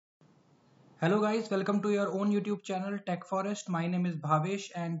Hello guys, welcome to your own YouTube channel Tech Forest. My name is Bhavesh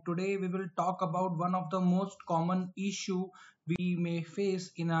and today we will talk about one of the most common issue we may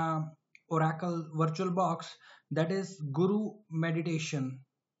face in a Oracle VirtualBox, that is Guru meditation.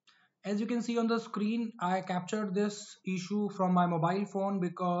 As you can see on the screen, I captured this issue from my mobile phone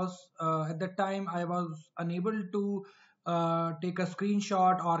because at that time I was unable to take a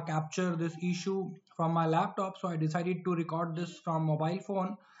screenshot or capture this issue from my laptop, so I decided to record this from mobile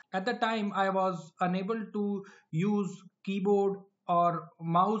phone. At the time I was unable to use keyboard or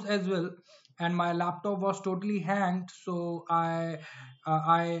mouse as well, and my laptop was totally hanged, so I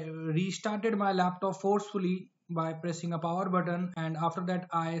restarted my laptop forcefully by pressing a power button, and after that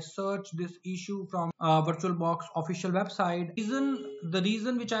I searched this issue from VirtualBox official website. The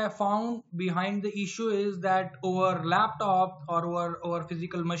reason which I found behind the issue is that our laptop or our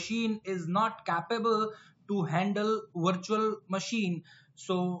physical machine is not capable to handle virtual machine.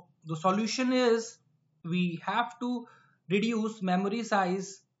 So the solution is we have to reduce memory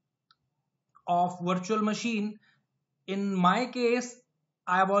size of virtual machine. In my case,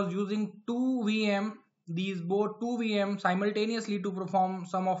 I was using two VM, these both two VM simultaneously to perform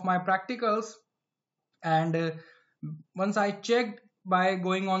some of my practicals. And once I checked by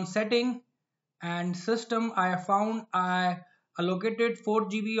going on setting and system, I found I allocated 4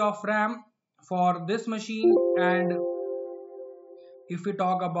 GB of RAM for this machine. And if we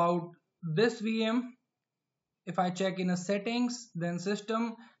talk about this VM, if I check in a settings, then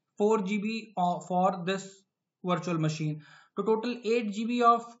system 4 GB for this virtual machine. To total 8 GB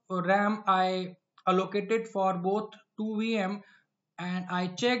of RAM I allocated for both two VM, and I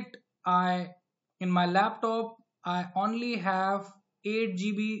checked I in my laptop I only have 8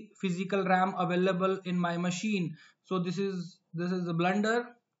 GB physical RAM available in my machine. So this is a blunder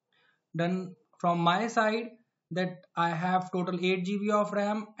done from my side, that I have total 8 GB of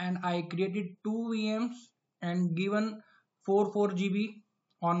RAM and I created two VMs and given 4 GB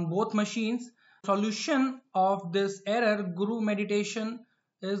on both machines. Solution of this error Guru meditation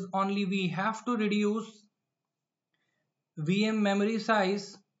is only we have to reduce VM memory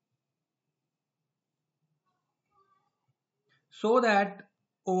size so that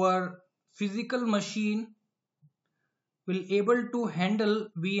our physical machine will able to handle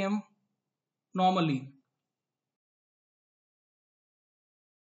VM normally.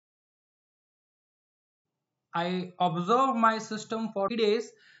 I observe my system for 3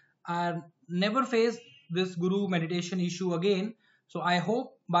 days and never face this Guru meditation issue again. So I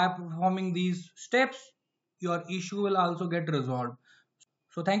hope by performing these steps, your issue will also get resolved.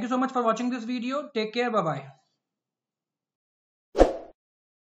 So thank you so much for watching this video. Take care. Bye bye.